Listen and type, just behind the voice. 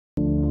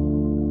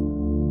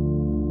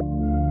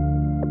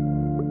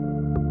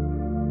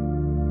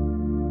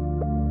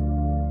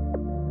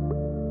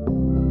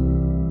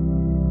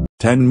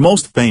10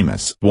 most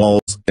famous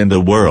walls in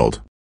the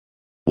world.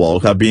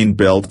 Walls have been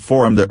built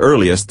from the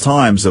earliest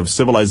times of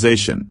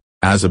civilization,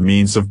 as a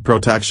means of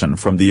protection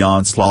from the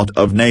onslaught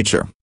of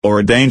nature,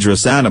 or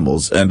dangerous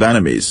animals and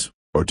enemies,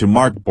 or to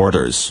mark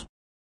borders.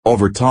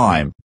 Over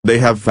time, they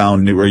have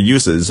found newer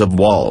uses of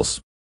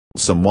walls.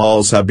 Some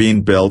walls have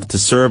been built to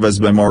serve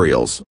as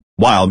memorials,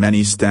 while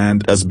many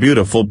stand as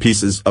beautiful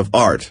pieces of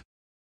art.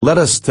 Let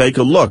us take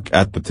a look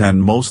at the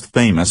 10 most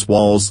famous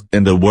walls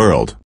in the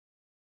world.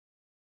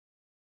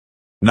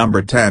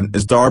 Number 10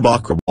 is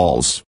Diyarbakır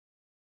Walls.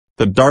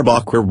 The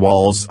Diyarbakır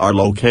Walls are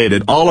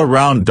located all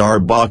around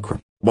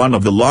Diyarbakır, one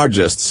of the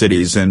largest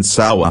cities in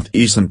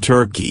southeastern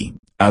Turkey,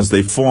 as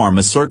they form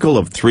a circle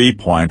of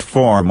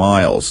 3.4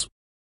 miles.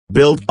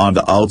 Built on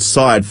the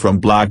outside from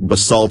black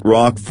basalt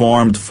rock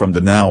formed from the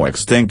now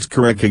extinct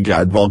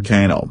Kırıkkale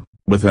volcano,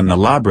 with an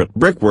elaborate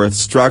brickwork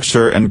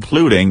structure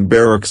including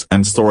barracks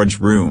and storage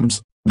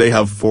rooms, they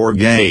have 4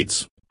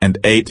 gates, and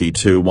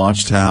 82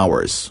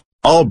 watchtowers,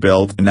 all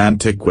built in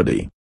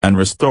antiquity, and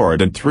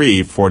restored in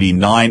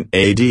 349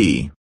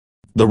 AD.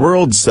 The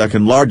world's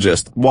second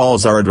largest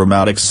walls are a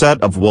dramatic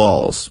set of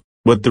walls,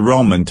 with the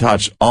Roman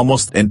touch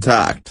almost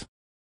intact.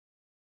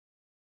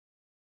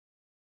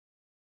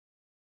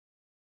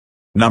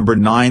 Number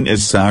 9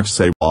 is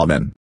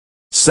Sacsayhuaman.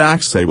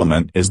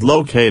 Sacsayhuaman is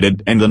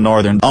located in the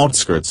northern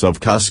outskirts of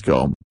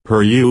Cusco,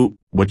 Peru,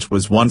 which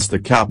was once the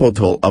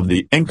capital of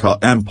the Inca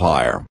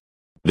Empire.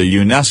 The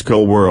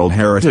UNESCO World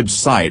Heritage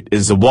Site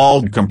is a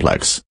walled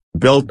complex,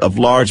 built of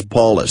large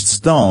polished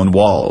stone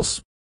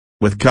walls.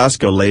 With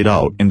Cusco laid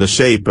out in the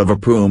shape of a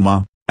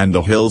puma, and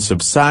the hills of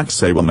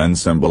Sacsayhuaman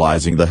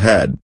symbolizing the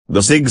head,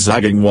 the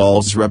zigzagging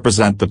walls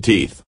represent the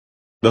teeth.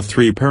 The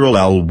 3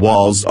 parallel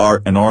walls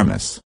are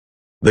enormous.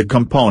 The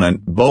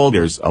component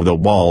boulders of the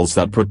walls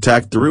that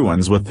protect the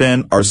ruins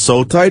within are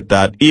so tight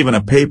that even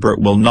a paper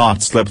will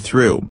not slip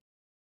through.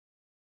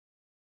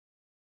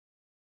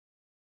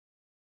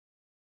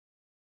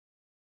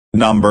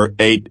 Number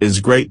 8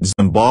 is Great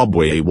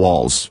Zimbabwe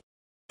Walls.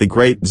 The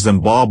Great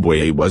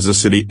Zimbabwe was a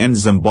city in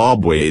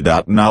Zimbabwe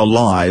that now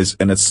lies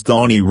in its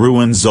stony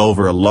ruins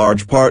over a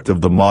large part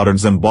of the modern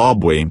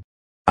Zimbabwe.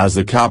 As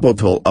the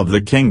capital of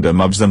the Kingdom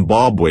of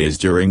Zimbabwe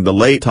during the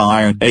late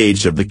Iron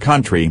Age of the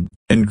country,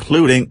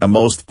 including a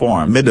most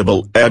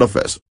formidable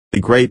edifice, the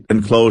Great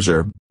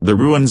Enclosure, the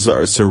ruins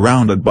are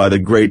surrounded by the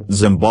Great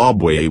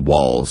Zimbabwe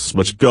Walls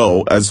which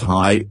go as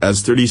high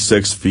as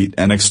 36 feet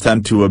and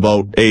extend to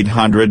about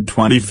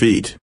 820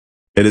 feet.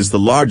 It is the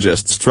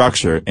largest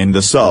structure in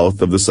the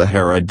south of the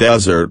Sahara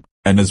Desert,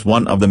 and is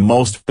one of the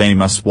most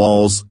famous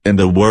walls in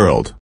the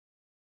world.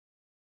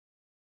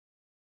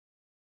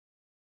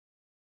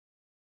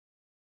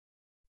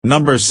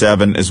 Number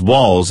 7 is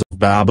Walls of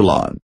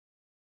Babylon.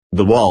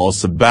 The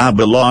walls of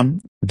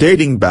Babylon,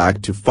 dating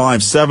back to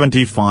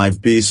 575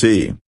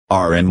 BC,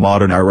 are in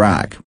modern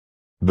Iraq.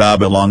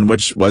 Babylon,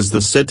 which was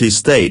the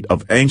city-state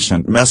of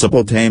ancient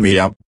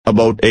Mesopotamia,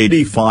 about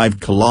 85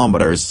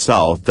 kilometers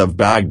south of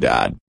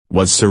Baghdad,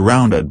 was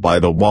surrounded by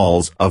the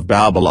walls of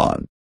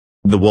Babylon.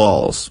 The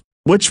walls,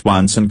 which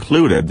once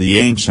included the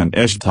ancient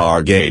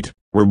Ishtar Gate,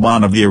 were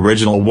one of the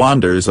original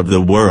wonders of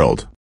the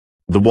world.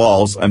 The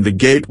walls and the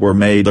gate were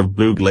made of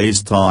blue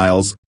glazed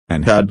tiles,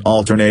 and had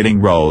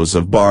alternating rows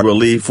of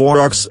bas-relief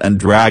aurochs and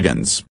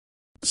dragons.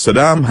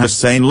 Saddam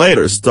Hussein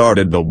later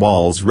started the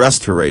wall's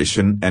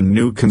restoration and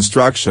new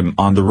construction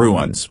on the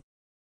ruins.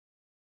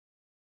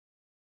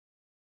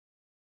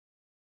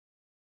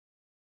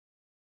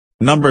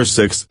 Number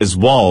 6 is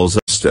Walls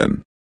of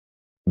Ston.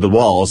 The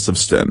Walls of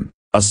Ston,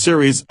 a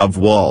series of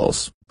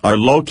walls, are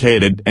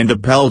located in the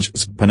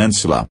Peljesc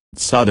Peninsula,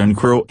 southern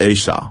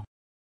Croatia.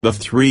 The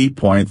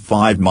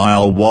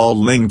 3.5-mile wall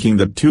linking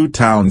the 2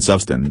 towns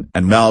of Ston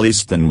and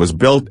Maliston was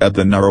built at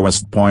the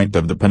narrowest point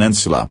of the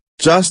peninsula,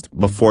 just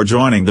before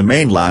joining the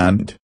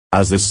mainland,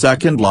 as the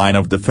second line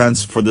of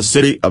defense for the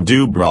city of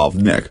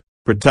Dubrovnik,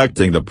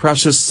 protecting the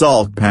precious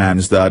salt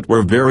pans that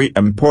were very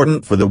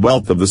important for the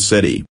wealth of the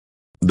city.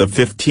 The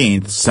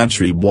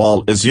 15th-century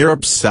wall is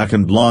Europe's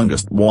second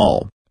longest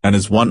wall, and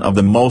is one of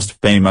the most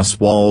famous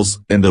walls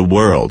in the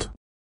world.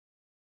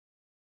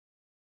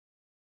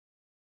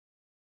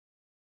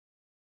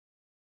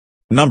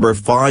 Number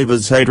 5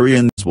 is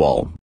Hadrian's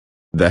Wall.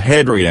 The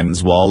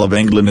Hadrian's Wall of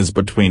England is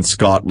between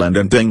Scotland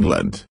and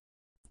England.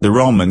 The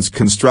Romans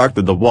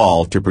constructed the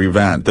wall to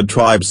prevent the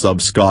tribes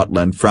of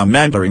Scotland from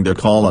entering their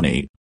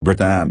colony,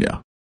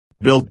 Britannia.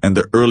 Built in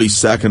the early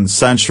 2nd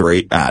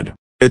century AD,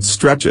 it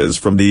stretches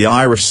from the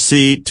Irish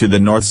Sea to the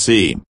North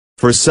Sea,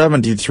 for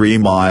 73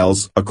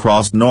 miles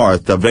across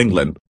north of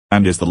England,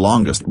 and is the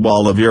longest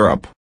wall of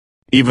Europe.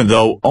 Even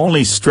though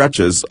only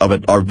stretches of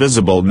it are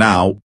visible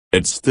now,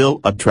 it still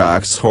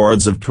attracts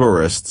hordes of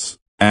tourists,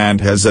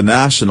 and has a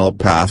national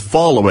path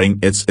following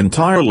its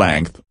entire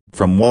length,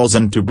 from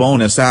Wallsend to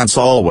Bowness and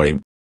Solway.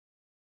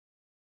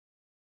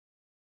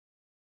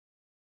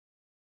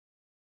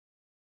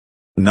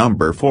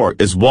 Number 4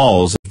 is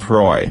Walls of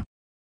Troy.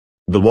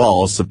 The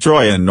walls of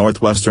Troy in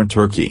northwestern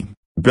Turkey,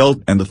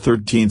 built in the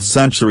 13th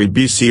century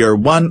BC, are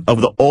one of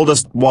the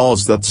oldest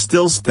walls that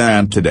still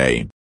stand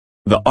today.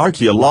 The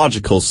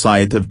archaeological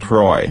site of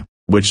Troy,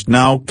 which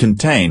now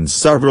contains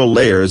several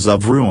layers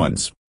of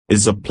ruins,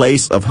 is a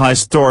place of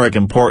historic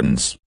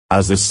importance,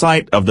 as the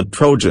site of the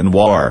Trojan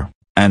War,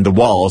 and the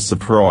walls of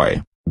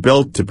Troy,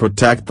 built to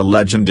protect the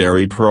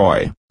legendary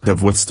Troy,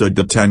 have withstood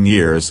the 10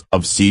 years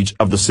of siege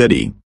of the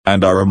city,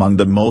 and are among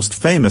the most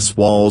famous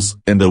walls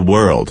in the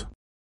world.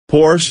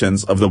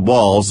 Portions of the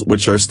walls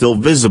which are still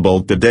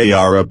visible today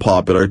are a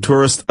popular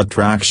tourist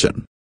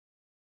attraction.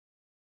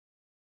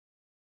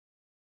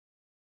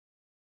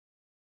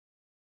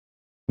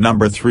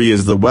 Number 3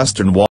 is the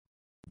Western Wall.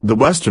 The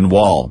Western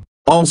Wall,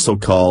 also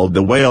called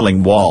the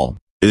Wailing Wall,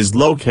 is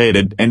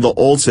located in the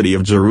Old City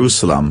of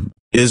Jerusalem,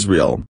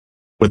 Israel.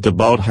 With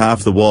about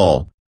half the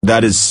wall,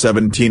 that is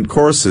 17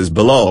 courses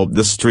below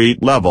the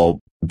street level,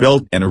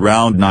 built in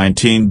around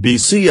 19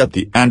 BC at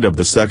the end of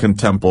the Second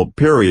Temple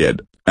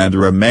period, and the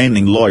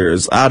remaining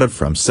layers added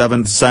from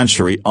 7th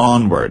century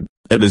onward,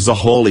 it is a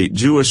holy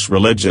Jewish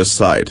religious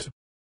site.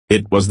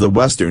 It was the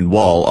western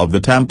wall of the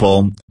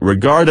temple,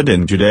 regarded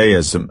in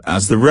Judaism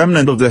as the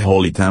remnant of the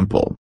Holy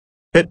Temple.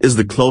 It is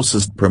the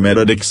closest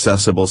permitted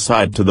accessible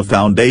site to the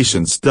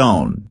foundation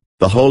stone,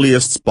 the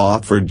holiest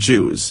spot for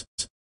Jews.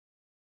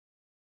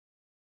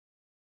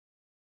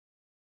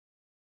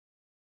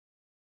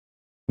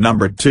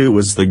 Number 2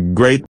 is the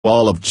Great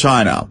Wall of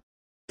China.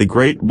 The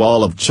Great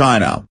Wall of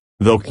China,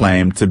 though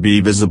claimed to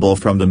be visible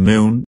from the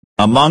moon,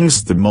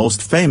 amongst the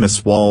most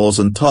famous walls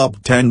and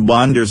top 10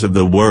 wonders of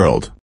the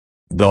world.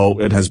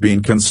 Though it has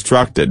been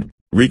constructed,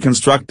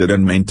 reconstructed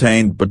and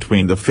maintained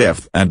between the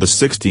 5th and the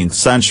 16th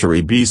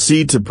century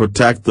BC to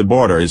protect the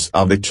borders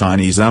of the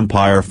Chinese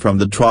Empire from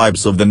the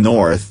tribes of the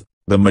north,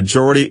 the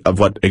majority of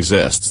what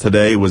exists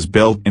today was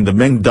built in the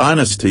Ming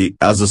dynasty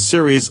as a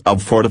series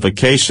of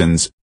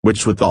fortifications,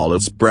 which with all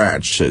its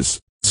branches,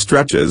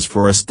 stretches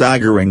for a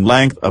staggering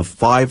length of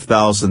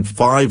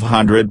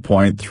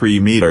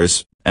 5,500.3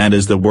 meters, and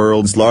is the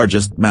world's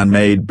largest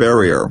man-made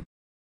barrier.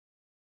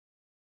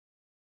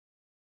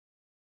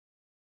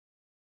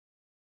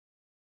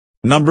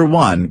 Number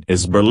 1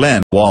 is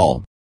Berlin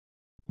Wall.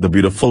 The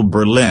beautiful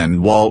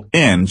Berlin Wall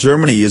in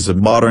Germany is a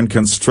modern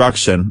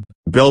construction,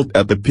 built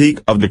at the peak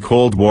of the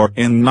Cold War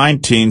in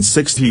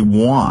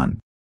 1961.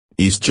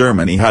 East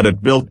Germany had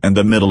it built in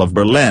the middle of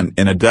Berlin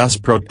in a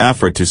desperate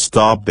effort to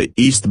stop the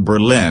East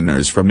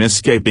Berliners from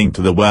escaping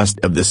to the west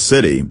of the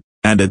city,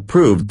 and it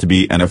proved to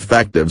be an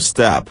effective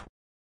step.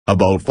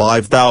 About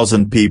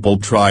 5,000 people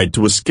tried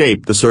to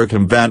escape the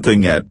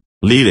circumventing it,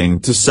 leading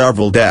to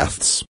several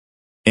deaths.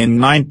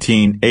 In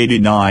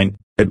 1989,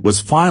 it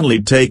was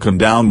finally taken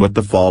down with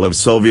the fall of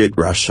Soviet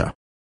Russia.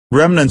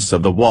 Remnants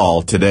of the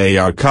wall today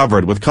are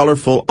covered with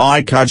colorful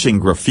eye-catching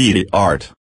graffiti art,